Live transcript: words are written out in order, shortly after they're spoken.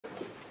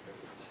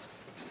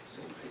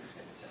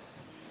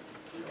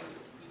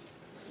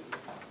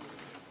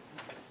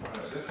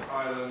This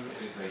item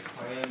is a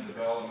plan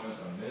development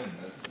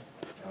amendment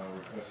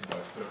requested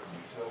by Stoker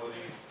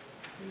Utilities.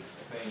 It's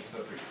the same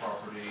subject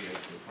property as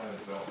the plan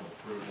development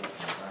approval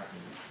from back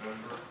in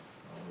December,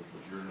 which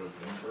was your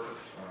November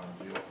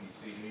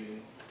GLPC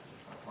meeting.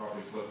 Property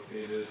is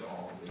located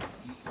on the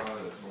east side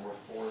of North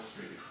Forrest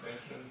Street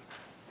Extension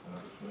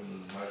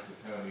between Knights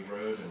Academy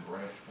Road and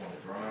Branch Point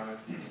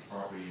Drive.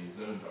 Property is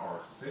zoned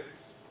R6,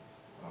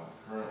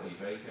 currently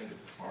vacant.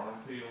 It's farm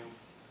field.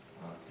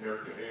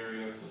 Character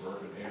area,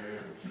 suburban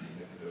area, which is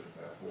indicative of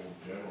that whole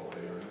general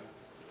area.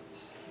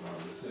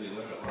 The city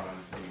limit line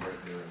you see right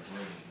there in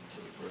green,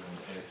 so it's right on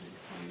the edge of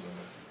the city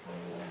limits from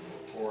along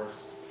the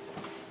forest.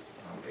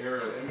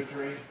 Aerial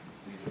imagery, you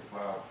see the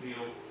plowed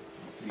field,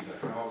 you see the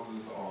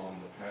houses on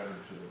the pattern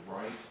to the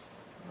right.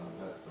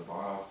 That's the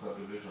Vile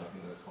subdivision, I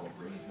think that's called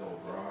Green Hill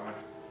Drive.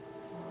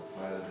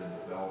 Platted and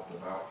developed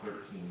about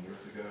 13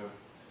 years ago.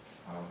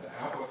 The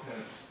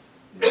applicant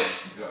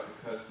has got the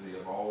custody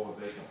of all the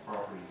vacant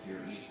properties here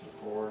east of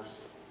Forrest,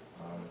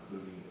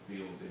 including the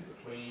field in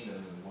between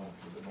and then one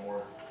to the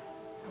north.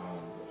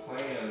 The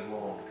plan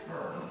long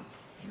term,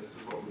 and this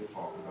is what we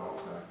talked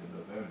about back in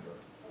November,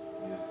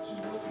 is to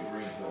look at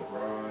Green Hill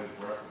Drive,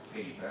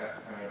 replicate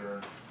that pattern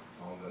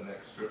on the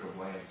next strip of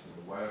land to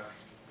the west,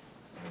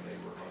 and they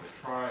were going to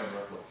try and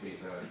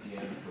replicate that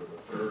again for the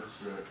third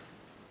strip,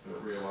 but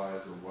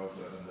realized there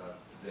wasn't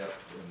enough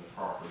depth in the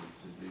property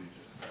to do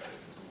just that.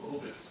 It was a little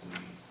bit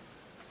squeezed.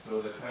 So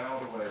they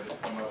found a way to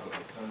come up with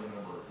a similar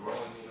number of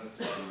dwelling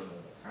units, but in a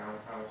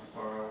townhouse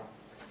style,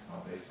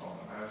 based on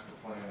the master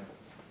plan,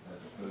 as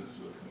opposed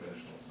to a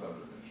conventional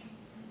subdivision.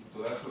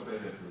 So that's what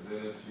they had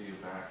presented to you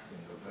back in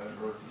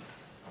November.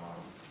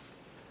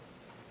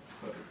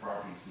 Subject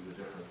property, you see the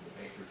difference in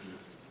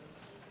acreages.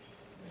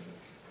 And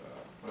the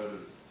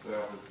photos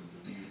itself, this is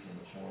the view from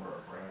the corner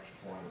of Branch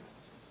Point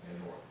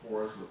and North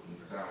Forest, looking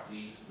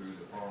southeast through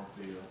the farm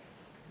field.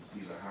 You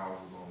see the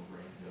houses on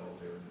Green Hill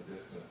there in the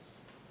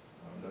distance.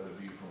 Another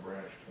view from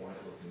Branch Point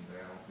looking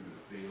down through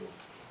the field.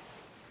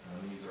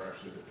 These are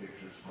actually the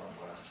pictures from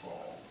last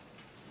fall.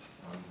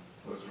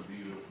 Closer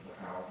view of the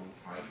housing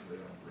type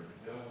there on Green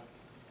Hill.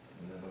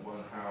 And then the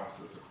one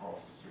house that's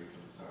across the street to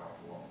the south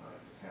along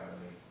Knights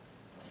Academy,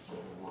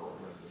 sort of a rural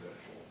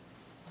residential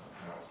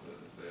house that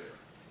is there.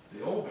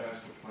 The old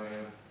master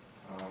plan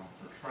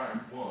for track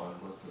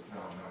 1 was the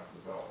townhouse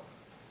development.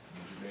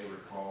 As you may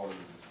recall, it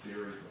was a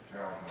series of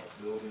townhouse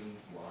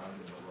buildings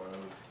lined in a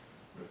row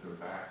with their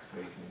backs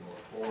facing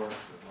North Forest,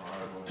 the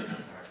driveway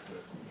and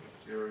access on the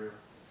interior.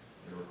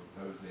 They were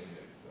proposing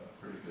a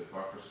pretty good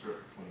buffer strip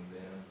between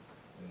them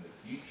and the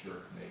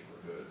future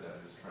neighborhood,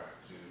 that is track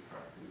 2.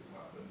 Track 2 has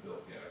not been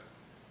built yet.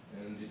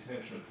 And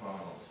detention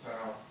pond on the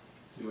south,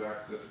 2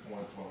 access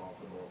points, one off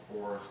of North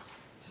Forest,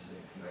 and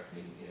then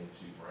connecting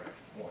into Branch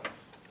Point.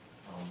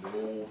 The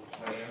old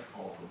plan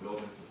called for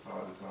building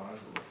facade designs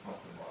that look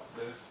something like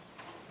this,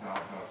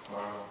 townhouse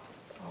style,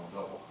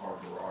 double car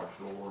garage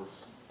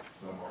doors,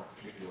 some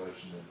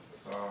articulation in the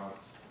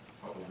facades,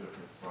 a couple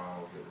different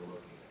styles they were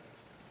looking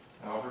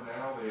at. However,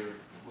 now they're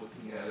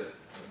looking at it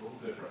a little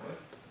differently,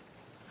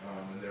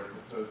 and they're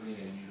proposing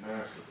a new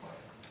master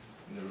plan.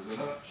 And there was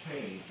enough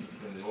change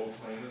between the old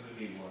plan and the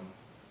new one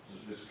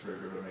that this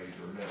triggered a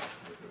major myth.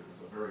 If there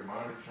was a very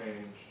minor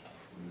change,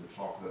 we would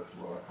chalk it up to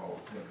what I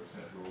call the 10%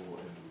 rule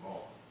and move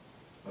on.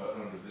 But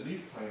under the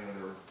new plan,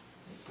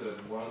 instead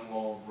of one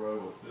long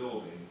row of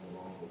buildings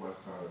along the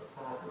west side of the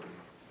property,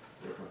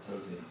 they're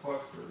proposing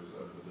clusters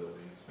of the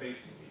buildings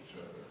facing each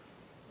other,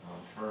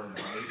 turned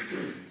 90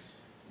 degrees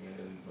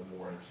in the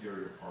more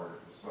interior part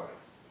of the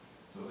site.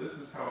 So this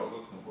is how it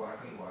looks in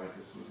black and white.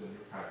 This was in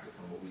your packet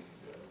from a week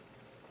ago.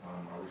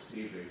 I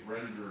received a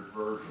rendered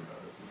version of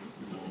it, so this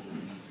is a little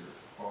bit easier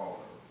to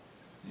follow.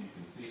 So you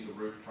can see the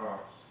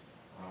rooftops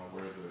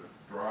where the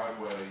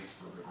driveways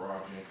for the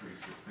garage entries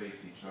would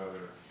face each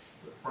other.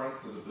 The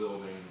fronts of the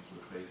buildings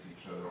would face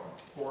each other on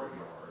a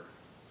courtyard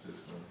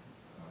system,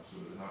 so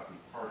it would not be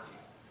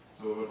parking.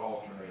 So it would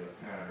alternate a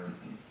pattern.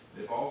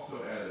 They've also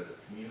added a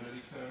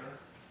community center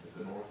at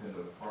the north end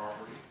of the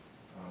property.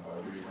 By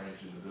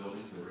rearranging the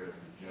buildings, they were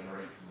able to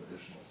generate some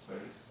additional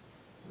space.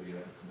 So you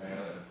have a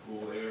command and a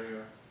pool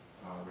area.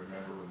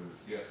 Remember when there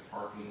was guest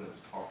parking that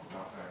was talked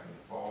about back in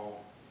the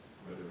fall,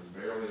 where there was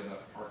barely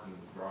enough parking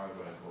with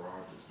driveway and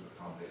garages to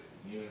accommodate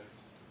the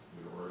units.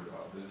 We were worried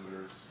about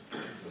visitors,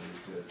 so we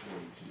said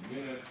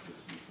 42 units.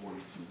 This would be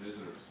 42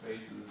 visitor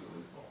spaces, at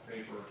least on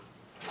paper.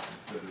 They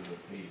considered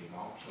the paving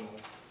optional.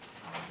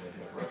 They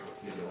have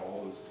replicated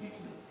all those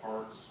pieces and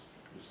parts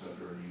just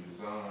under a new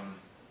design.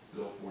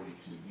 Still 42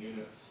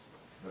 units,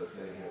 but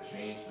they have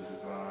changed the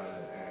design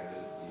and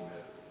added the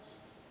amenities.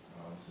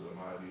 So in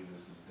my view,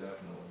 this is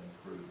definitely an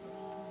improvement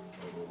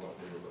over what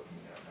they were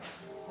looking at back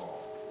in the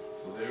fall.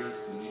 So there's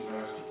the new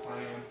master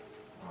plan.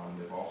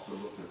 They've also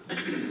looked at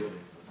some new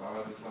building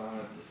facade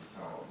designs. This is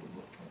how it would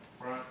look from the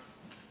front.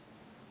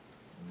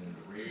 And then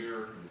the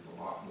rear is a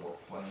lot more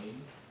plain,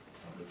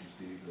 but you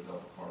see the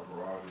double car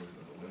garages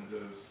and the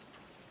windows.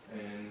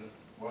 And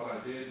what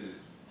I did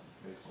is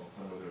based on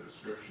some of their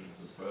descriptions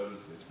and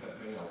photos they sent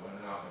me. I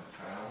went out and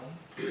found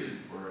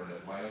where an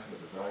Atlanta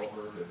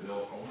developer had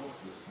built almost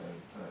the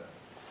same thing.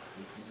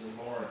 This is in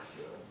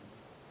Lawrenceville.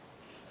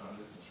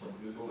 This is from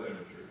Google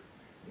imagery.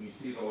 And you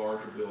see the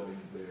larger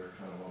buildings there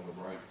kind of on the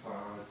right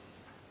side.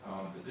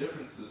 The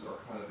differences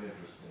are kind of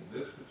interesting.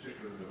 This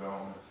particular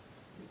development,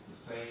 it's the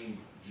same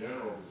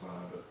general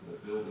design, but the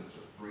buildings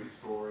are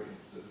 3-story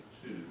instead of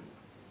 2,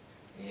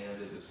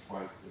 and it is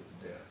twice as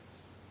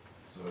dense.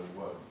 So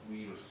what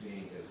we are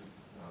seeing is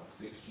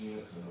 6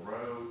 units in a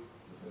row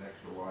with an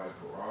extra wide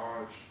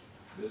garage.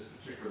 This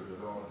particular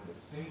development has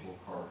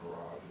single-car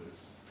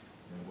garages,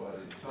 and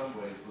what in some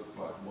ways looks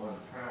like one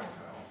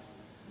townhouse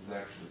is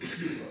actually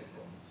 2 of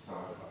them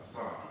side by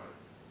side,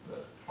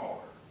 but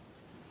taller.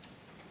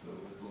 So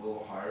it's a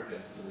little higher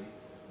density,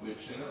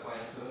 which in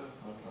Atlanta,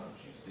 sometimes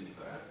you see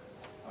that.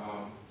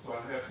 So I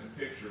have some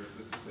pictures.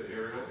 This is the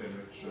aerial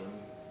image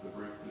showing the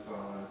roof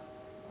design.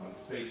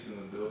 Spacing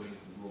in the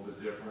buildings is a little bit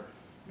different.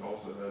 You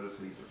also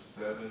notice these are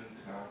 7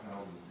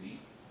 townhouses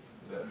deep.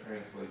 That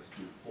translates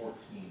to 14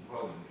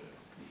 dwelling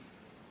units deep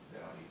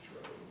down each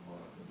row, one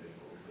of them being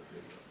a little bit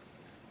bigger.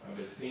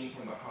 As seen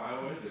from the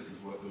highway, this is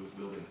what those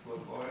buildings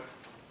look like.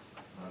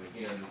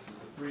 Again, this is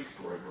a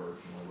 3-story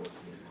version of what's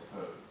being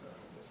proposed.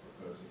 It's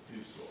proposing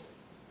 2-story.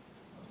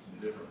 Some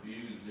different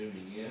views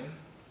zooming in.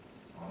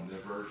 On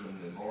the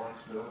version in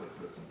Lawrenceville, they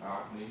put some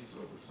balconies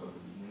over some of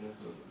the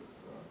units, over the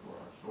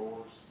garage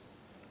doors.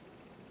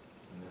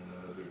 And then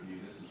another view,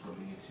 this is from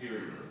the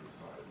interior of the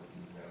site,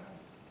 looking down.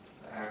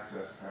 The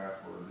access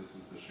path where this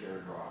is the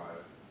shared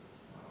drive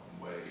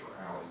way or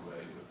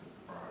alleyway with the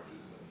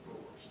garages and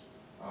doors.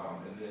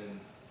 And then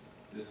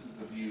this is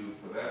the view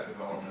for that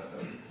development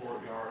of the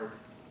courtyard.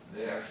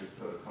 They actually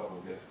put a couple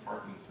of guest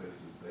parking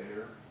spaces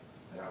there.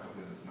 The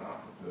applicant is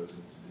not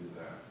proposing to do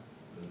that,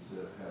 but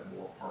instead have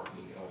more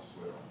parking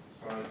elsewhere on the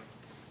site.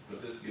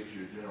 But this gives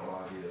you a general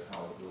idea of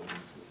how the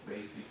buildings would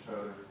face each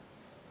other.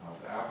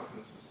 The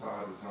applicant's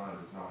facade design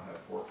does not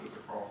have porches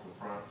across the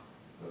front,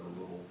 but a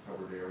little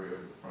covered area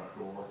over the front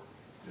door.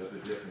 The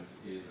other difference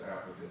is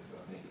applicants,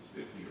 I think it's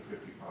 50 or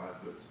 55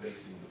 foot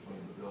spacing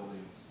between the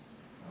buildings.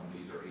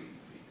 These are 80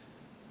 feet.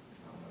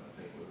 And I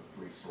think with a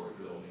 3-story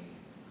building,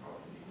 you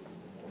probably need a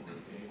little more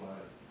room anyway,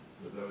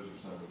 but those are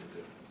some of the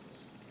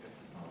differences.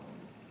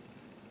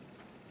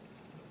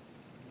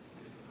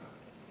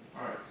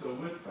 All right, so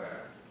with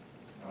that,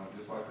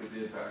 just like we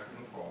did back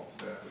in the fall,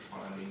 staff is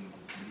finding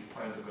this new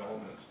plan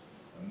development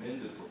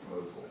amended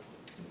proposal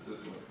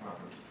consistent with the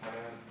comprehensive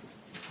plan,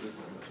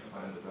 consistent with the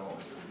plan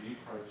development review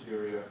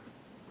criteria,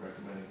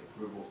 recommending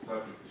approval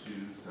subject to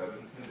 7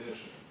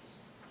 conditions.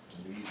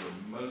 And these are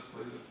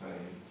mostly the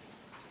same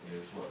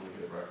as what we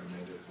had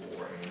recommended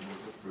for and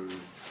was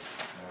approved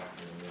back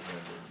in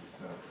November and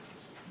December.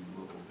 Just a few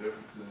little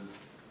differences,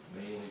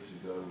 mainly to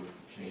go with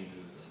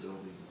changes in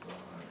building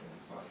design and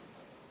site.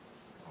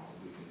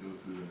 We can go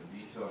through them in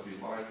detail if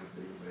you'd like, if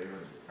they were there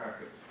in your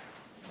packet,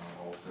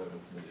 all 7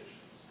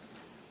 conditions.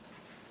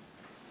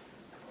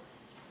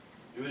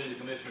 Do any of the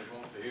commissioners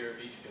want to hear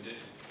each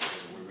condition?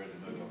 Or we're ready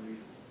to move on?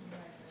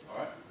 All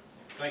right.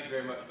 Thank you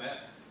very much,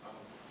 Matt.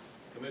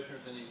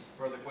 Commissioners, any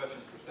further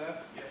questions for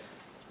staff? Yes.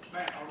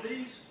 Matt, are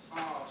these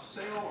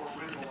sale or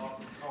rental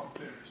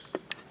opportunities?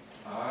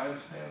 I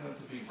understand them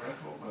to be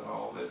rental, but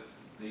I'll let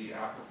the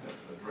applicant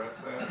address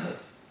that.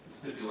 The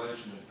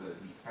stipulation is that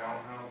the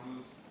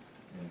townhouses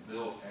and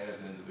built as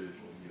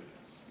individual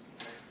units.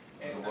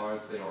 And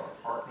otherwise, they are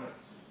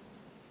apartments,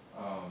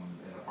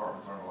 and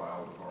apartments aren't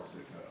allowed with R6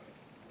 zoning.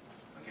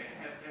 okay,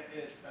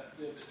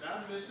 did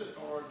I miss it,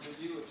 or did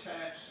you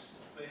attach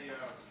the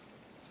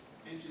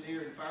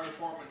engineer and fire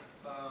department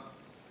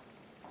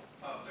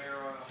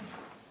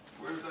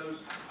where's those?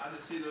 I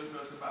didn't see those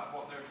notes about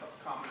what their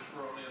comments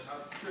were on this.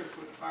 I'm curious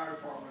with the fire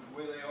department,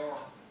 where they are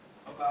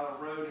about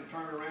a road and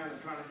turn around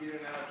and trying to get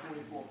in that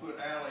 24-foot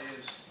alley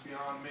is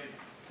beyond me.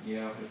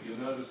 Yeah, if you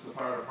notice, the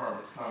fire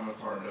department's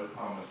comments are no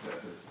comments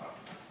at this time.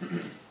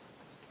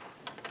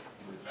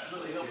 That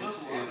really helped us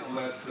a lot. It's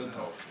less than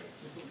helpful.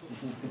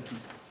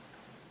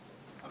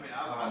 I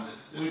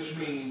mean, Which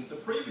means the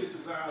previous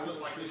design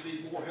looked like it'd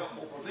be more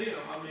helpful for them.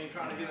 I mean,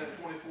 trying to get in a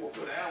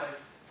 24-foot alley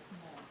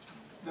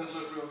doesn't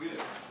look real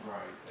good.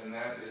 right, and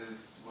that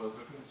was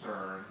a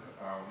concern.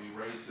 We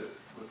raised it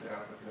with the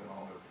applicant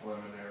on the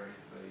preliminary.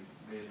 They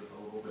made it a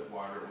little bit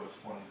wider. It was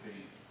 20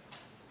 feet.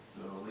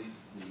 So at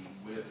least the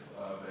width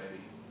of a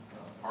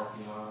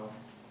parking aisle,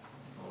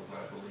 was,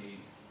 I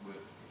believe,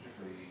 with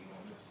particularly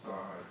on this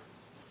side,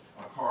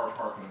 a car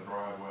parking the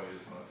driveway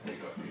is going to take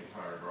up the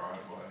entire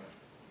driveway,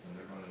 and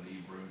they're going to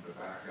need room to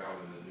back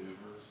out and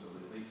maneuver. So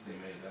at least they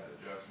made that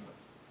adjustment.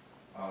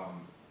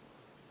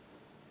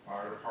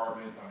 Fire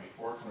department, I mean,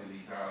 fortunately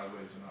these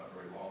alleyways are not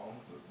very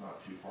long, so it's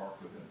not too far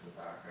for them to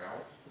back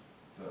out.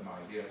 But my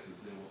guess is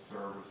they will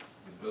service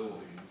the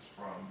buildings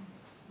from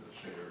the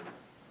shared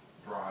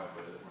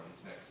driveway that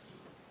runs next to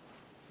it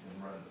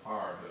and run the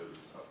fire hose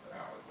up the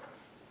alleyway.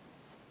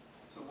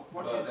 So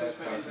what do you But that's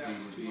got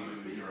anticipate to is be out to 200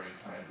 reviewed feet? during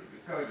plan review.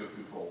 It's got to go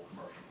through full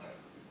commercial plan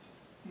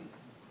review.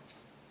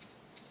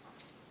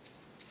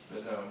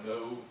 But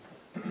no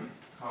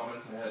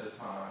comments ahead of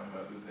time,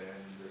 other than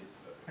they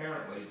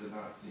apparently did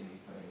not see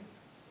anything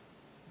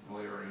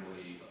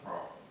glaringly a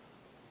problem.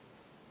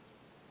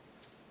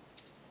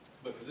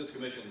 But for this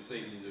commission this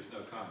evening, there's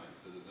no comments,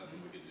 so there's nothing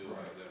we can do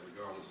about that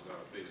regardless of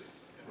our feelings.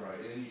 Okay?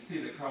 Right, and you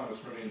see the comments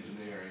from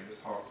engineering, it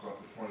talks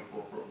about the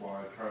 24-foot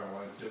wide travel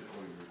line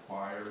typically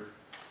required,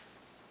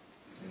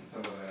 and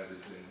some of that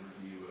is in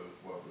review of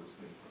what was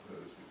being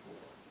proposed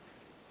before.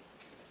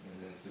 And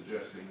then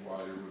suggesting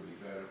wider would be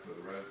better for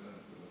the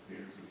residents, and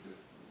appears as if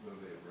though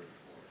they have ready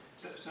for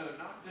it. So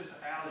not just an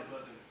alley,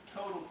 but the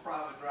total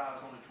private drive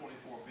is only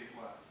 24 feet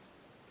wide.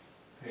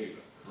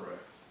 Pavement,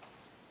 correct.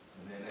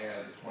 And then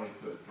add the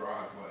 20-foot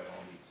driveway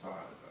on each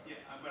side of that.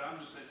 Yeah, but I'm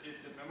just saying,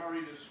 am I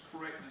reading this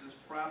correctly? This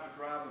private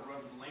drive that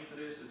runs the length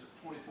of this is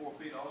 24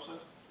 feet also?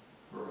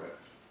 Correct.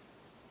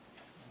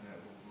 And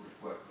that will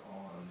reflect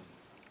on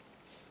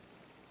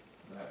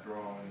that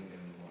drawing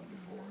and the one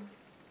before it.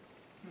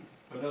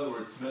 But in other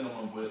words,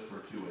 minimum width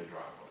for a two-way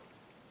driveway.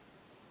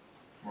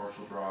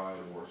 Commercial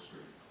drive or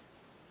street.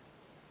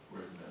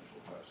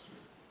 Residential type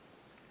street.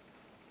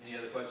 Any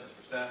other questions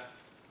for staff?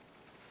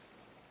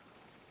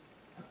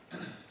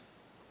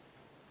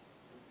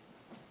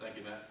 Thank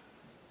you, Matt.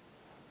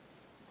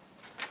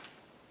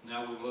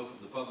 Now we will open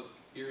the public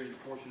hearing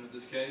portion of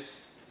this case.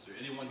 Is there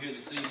anyone here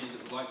this evening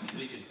that would like to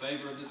speak in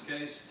favor of this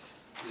case?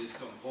 Please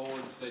come forward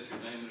and state your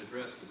name and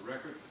address for the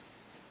record.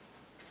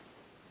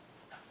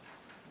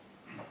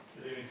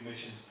 Good evening,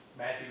 Commission.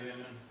 Matthew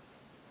Inman,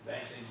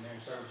 Advanced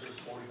Engineering Services,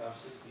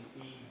 4560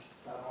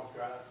 Nighthawk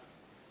Drive.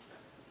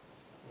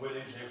 With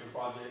engineer for the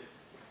project.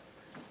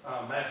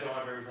 Matt's going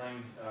over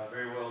everything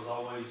very well as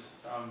always.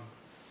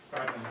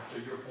 Franklin,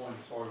 to your point,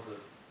 as far as the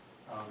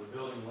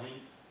building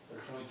length, they're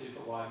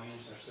 22-foot wide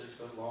units, they're 6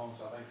 foot long,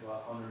 so I think it's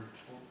about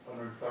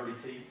 130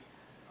 feet,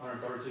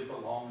 132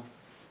 foot long,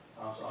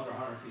 so under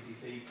 150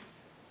 feet.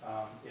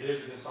 It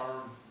is a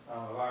concern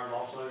of ours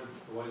also,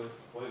 the way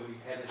we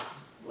had it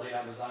laid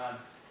out design.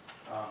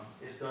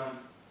 It's done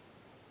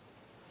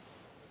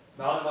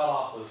not in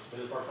Valdosta, it's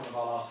the first one in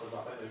Valdosta.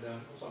 I think they've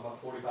done something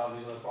like 45 of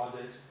these other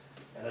projects,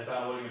 and they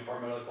found a way to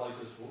permit other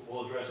places.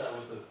 We'll address that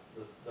with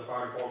the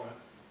fire department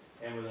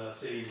and with the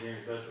city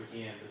engineering as best we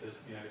can, because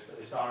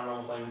it's not a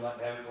normal thing. We like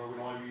to have it where we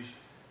don't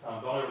ever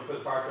don't ever put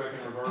the fire truck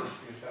in reverse.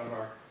 It's kind of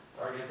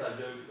our inside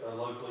joke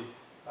locally.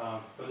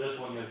 For this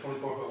one,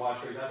 24-foot wide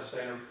street, that's a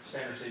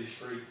standard city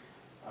street,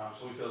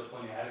 so we feel it's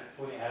plenty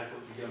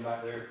adequate to get them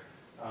back there.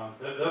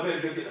 They'll be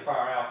able to get the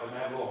fire out, but they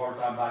have a little hard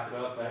time backing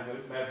up. They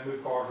have to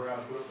move cars around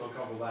to feel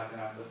comfortable backing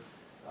out.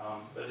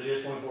 But it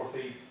is 24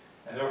 feet,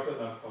 and they're putting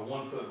a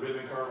 1-foot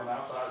ribbon curve on the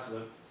outside, so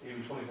that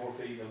even 24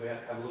 feet, they'll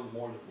have a little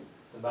more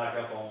to back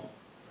up on.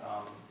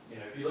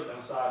 If you look down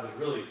the side, there's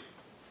really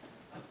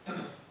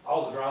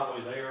all the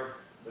driveways there.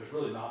 There's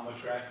really not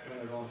much grass between.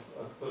 There's only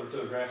a foot or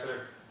two of grass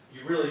there.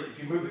 If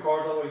you move the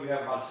cars all the way, you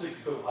have about a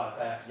 60-foot wide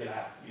path to get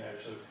out.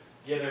 So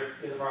get there,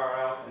 get the fire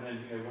out, and then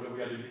whatever we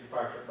got to do to get the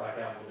fire truck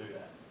back out, we'll do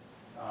that.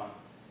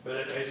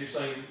 But as you've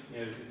seen,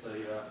 it's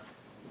a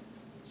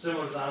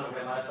similar design that we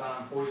had last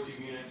time,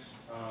 42 units.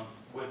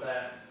 With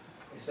that,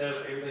 instead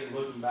of everything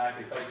looking back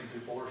and facing to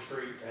Forrest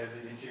Street, they have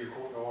the interior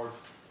courtyards,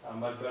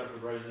 much better for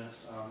the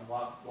residents, a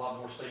lot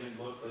more scenic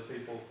look for the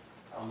people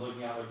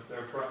looking out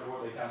their front door.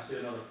 They kind of see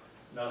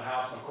another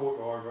house in a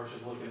courtyard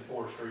versus looking at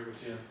Forrest Street,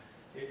 which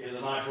is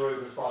a nice road,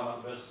 but it's probably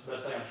not the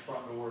best thing on the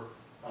front door.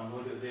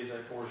 Look at the D's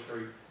at Forrest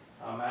Street.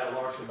 Added a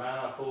large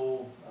cabana,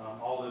 pool,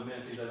 all the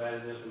amenities they've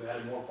added this. We've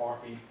added more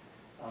parking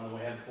than we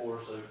had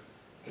before. So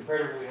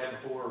compared to what we had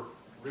before,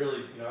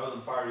 really, other than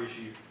the fire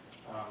issue,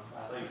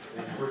 I think it's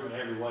an improvement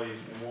every way,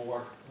 and we'll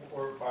work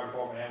with the fire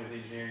department and with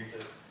engineering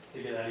to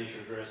get that issue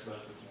addressed as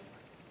best we can.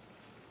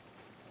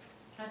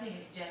 I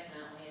think it's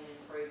definitely an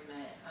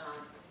improvement.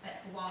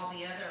 While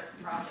the other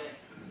project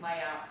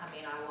layout, I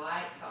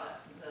like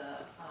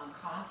the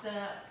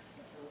concept,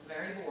 it was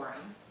very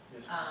boring.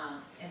 Yes.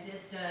 And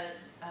this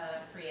does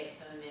create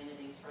some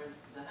amenities for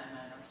the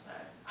homeowner, so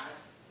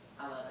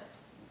I love it.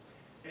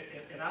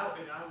 And I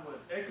would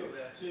echo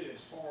that too,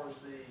 as far as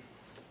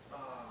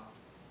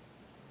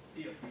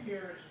the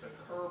appearance, the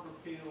curb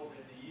appeal,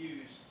 and the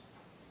use.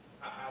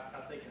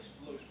 I think it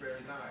looks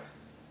very nice.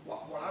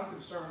 What I'm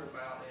concerned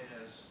about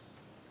is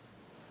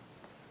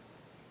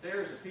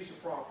there's a piece of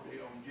property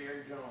on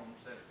Jerry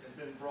Jones that has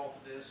been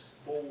brought to this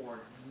board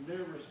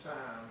numerous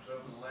times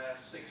over the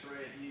last 6 or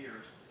 8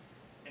 years.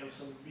 And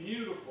some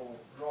beautiful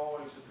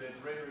drawings have been,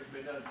 renderings have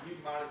been done. You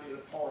might have been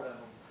a part of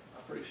them.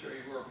 I'm pretty sure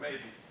you were,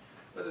 maybe.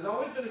 But there's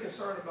always been a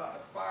concern about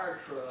the fire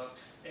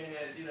trucks, and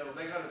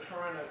they got to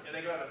turn and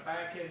they got to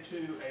back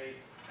into a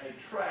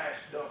trash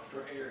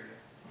dumpster area.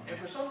 And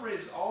for some reason,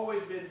 it's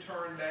always been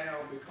turned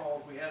down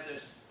because we have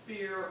this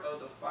fear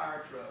of the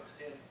fire trucks.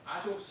 And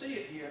I don't see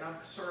it here, and I'm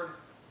concerned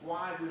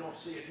why we don't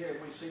see it here.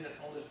 We've seen it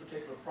on this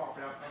particular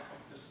property.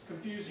 It's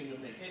confusing to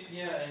me.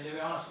 And to be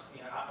honest,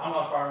 I'm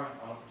not a fireman.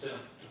 I don't pretend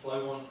to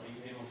play one,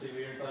 even on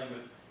TV or anything.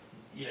 But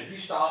if you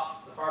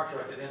stop the fire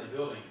truck at the end of the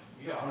building,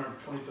 you got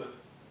 120-foot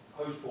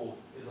hose pull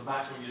is the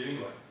maximum you do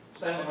anyway.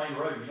 Stay on the main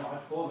road, you don't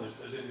have to pull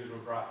those individual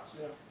drives.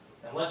 Yeah.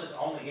 unless it's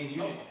only in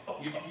Union,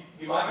 you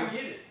Well, might I be,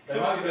 get it. they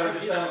might be better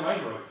just down the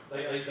main road.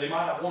 They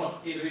might not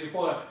want to individually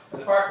pull out.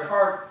 And the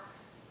fire,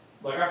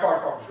 like our fire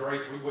department's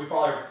great, we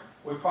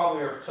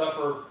probably are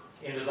tougher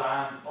in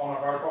design on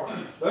our fire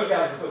department. Those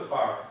guys can put the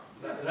fire out,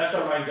 and that's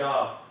their main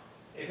job.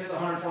 If it's a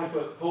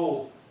 120-foot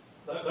pool,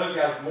 those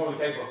guys are more than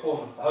capable of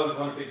pulling a hose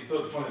 150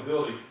 foot between the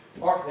building,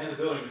 park at the end of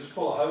the building, just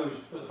pull a hose,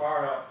 put the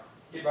fire out,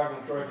 get back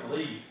on the truck and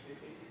leave.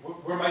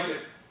 We're making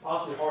it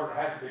possibly harder than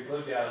it has to be for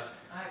those guys.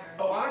 I agree.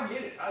 Oh, I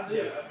get it, I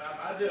do,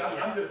 I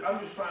do, I'm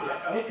just trying,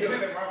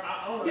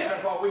 I don't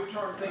understand why we've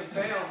turned things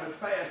down in the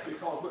past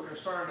because we're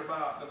concerned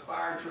about the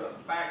fire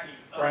truck backing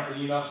up.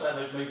 Frankly, you know, I've sat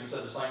in those meetings and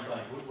said the same thing.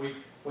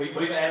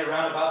 We've added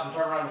roundabouts and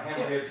turnaround and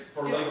hammerheads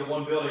for leaving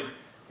one building,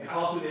 and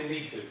possibly didn't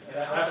need to. And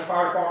that's the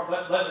fire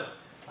department,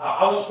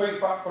 I won't speak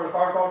for the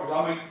fire department, because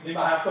I mean, they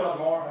might have to put up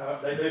tomorrow,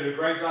 they do a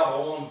great job, I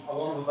want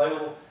them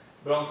available.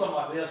 But on something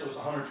like this, it's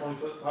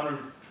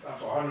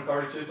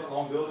 132 foot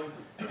long building,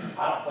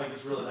 I don't think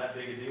it's really that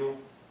big a deal.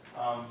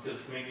 Because,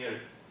 I mean, you know,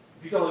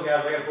 if you tell those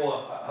guys they gotta pull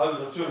a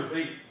hose of 200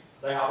 feet,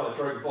 they hop on the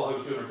truck and pull a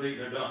hose 200 feet,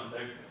 they're done.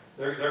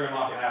 They're gonna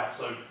knock it out.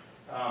 So,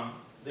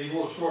 these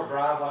little short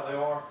drives like they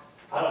are,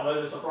 I don't know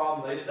that it's a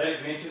problem. They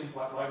didn't mention,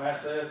 like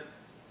Matt said,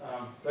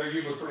 they're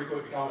usually pretty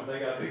quick to comment if they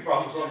got a big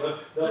problem with something.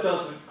 They'll tell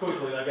us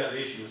quickly they've got an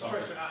issue with something.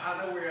 Especially, I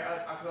know where,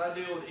 cause I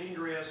deal with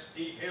ingress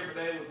every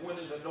day with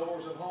windows and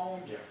doors of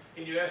homes. Yeah.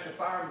 And you ask the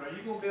fireman, are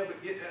you gonna be able to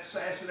get that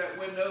sash in that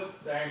window?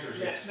 The answer is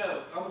yes.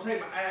 No, I'm gonna take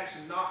my axe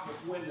and knock the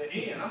window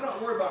in. I'm not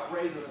worried about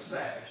raising the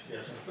sash.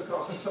 Yes, sir.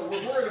 Because, so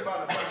we're worried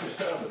about a bunch of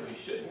stuff that we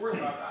shouldn't worry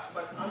about,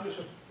 but I'm just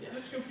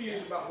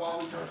confused about why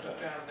we turn stuff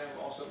down and then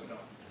also we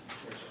don't.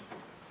 Yes, sir.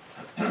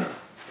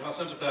 Well, I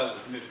sympathize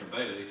with Commissioner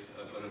Bailey,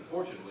 but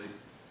unfortunately,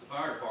 the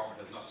fire department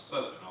has not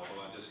spoken,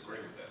 although I disagree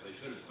with that. They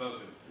should have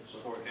spoken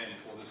before it came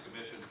before this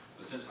commission,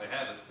 but since they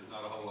haven't, there's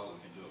not a whole lot we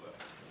can do about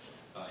it.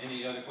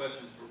 Any other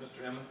questions for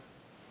Mr. Emmett?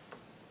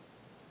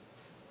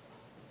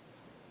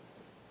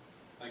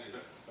 Thank you, sir.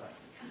 Thank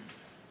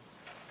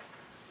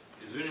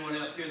Is there anyone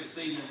else here this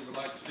evening that would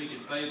like to speak in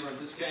favor of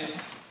this case?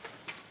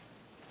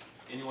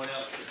 Anyone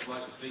else that would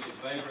like to speak in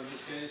favor of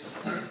this case?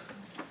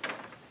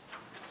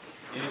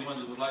 Anyone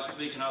that would like to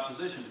speak in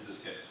opposition to this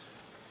case?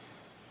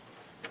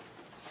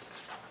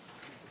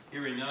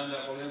 Hearing none,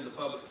 that will end the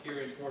public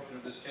hearing portion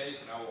of this case,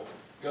 and I will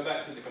go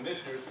back to the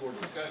commissioners for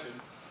discussion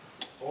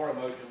or a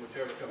motion,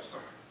 whichever comes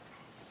first.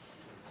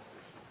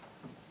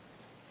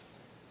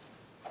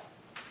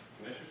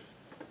 Commissioners?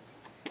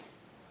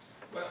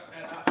 Well,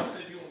 and I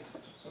said you want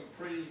some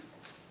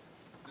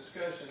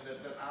pre-discussion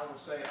that I would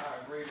say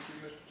I agree with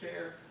you, Mr.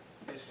 Chair,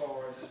 as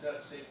far as it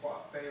doesn't seem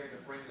quite fair to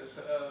bring this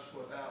to us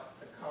without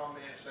the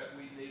comments that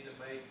we need to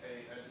make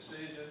a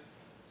decision.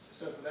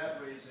 So for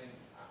that reason,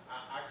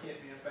 I can't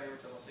be in favor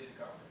until I see the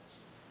comments.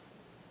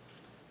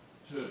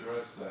 To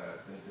address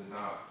that, they did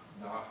not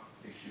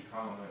issue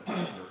comments,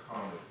 their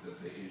comments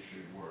that they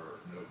issued were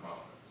no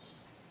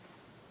comments.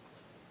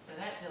 So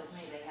that tells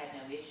me they had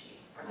no issue,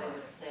 or they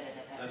would have said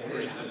it at that That's point.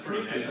 pretty- pretty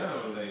Truth be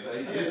known,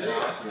 they did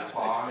not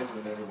reply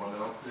when everyone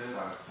else did.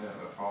 I sent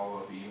a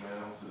follow-up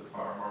email to the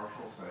fire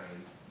marshal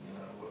saying, you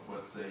know,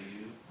 what say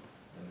you?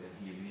 And then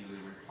he immediately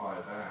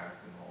replied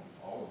back, and on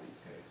all of these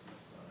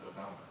cases, no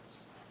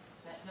comments.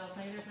 That tells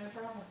me there's no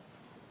trouble.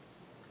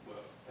 Well,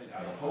 And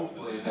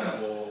hopefully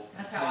that will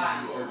That's how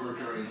I continue over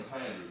interpret it. during the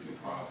plan review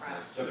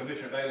process. So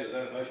Commissioner Bailey, is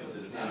that a motion to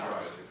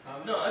deny?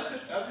 No, that's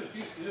just up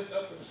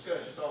for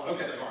discussion, so I'm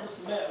Okay. saying.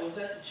 Mr. Matt, was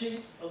that the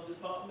chief of the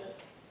department?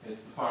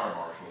 It's the fire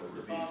marshal that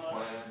reviews Fire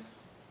plans.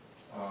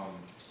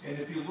 And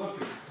if you look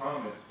at the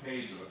comments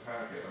page of the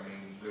packet, I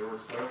mean, there were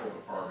several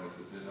departments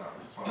that did not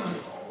respond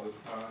at all this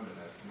time, and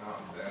that's not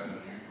that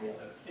unusual.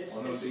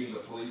 One of them being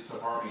the police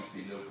department, you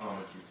see no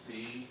comments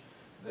received.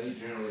 They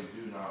generally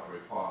do not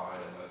reply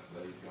unless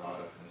they've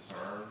got a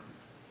concern.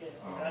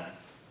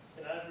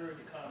 And I've heard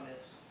the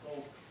comments,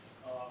 both,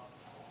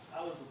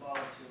 I was a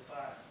volunteer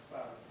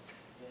firefighter,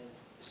 and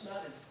it's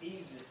not as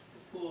easy to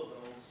pull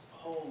those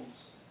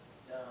hoses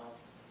down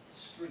the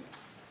street.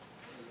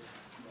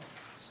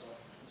 So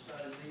it's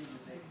not as easy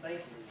as they think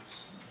it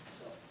is.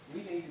 So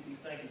we need to be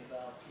thinking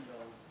about,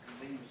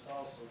 convenience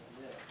also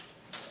for them.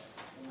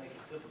 It'll make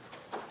it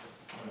difficult.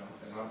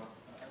 And I'm,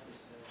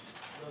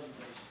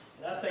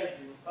 And I think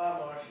the fire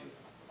marshal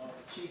or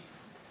the chief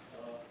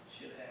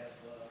should have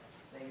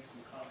made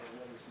some comment,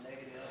 whether it's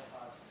negative or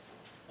positive,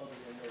 other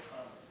than no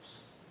comments.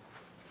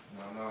 and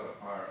I'm not a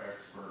fire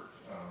expert,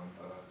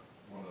 but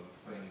one of the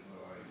things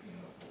that I,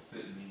 will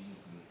sit in meetings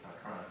and I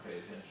try and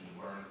pay attention and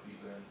learn a few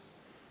things.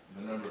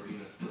 The number of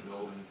units per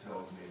building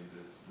tells me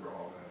that they're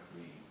all going to have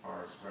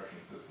fire suppression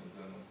systems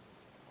in them.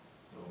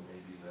 So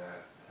maybe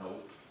that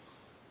helped,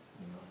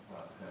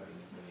 not having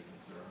as many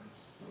concerns.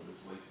 So there's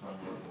at least some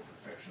level of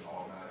protection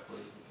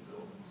automatically with the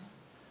buildings.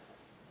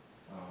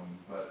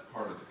 But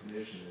part of the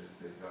condition is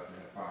they've got to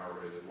have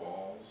fire-rated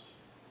walls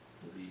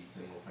to be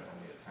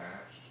single-family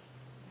attached.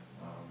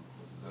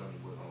 This zoning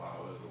wouldn't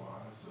allow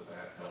otherwise, so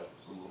that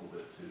helps a little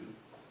bit too.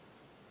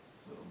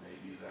 So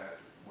maybe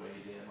that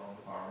weighed in on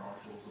the fire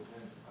marshal's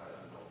opinion. I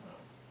don't know.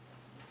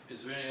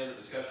 Is there any other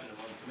discussion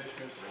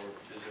commissioners, or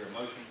is there a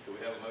motion? Do we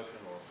have a motion,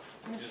 or?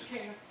 Mr.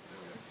 Chair, There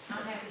we go.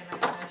 I'm happy to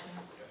make a motion.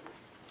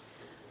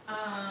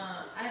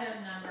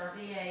 Item number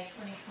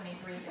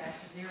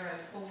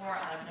VA-2023-04,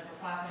 item number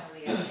 5 on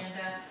the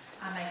agenda.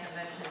 I make a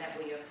motion that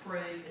we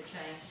approve the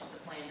change to the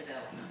plan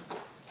development.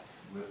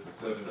 With the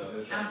 7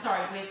 conditions. I'm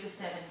sorry, with the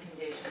 7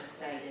 conditions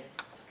stated.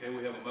 Okay,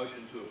 we have a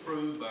motion to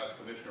approve by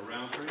Commissioner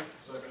Roundtree.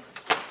 Second.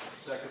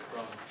 Second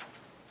from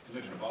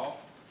Commissioner Ball.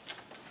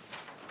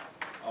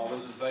 All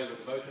those in favor of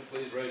the motion,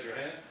 please raise your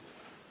hand.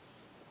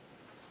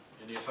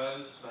 Any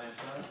opposed, same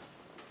sign.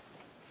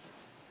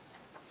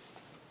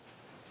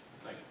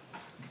 Thank you.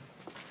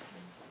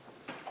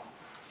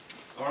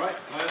 All right,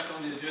 last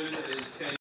on the agenda is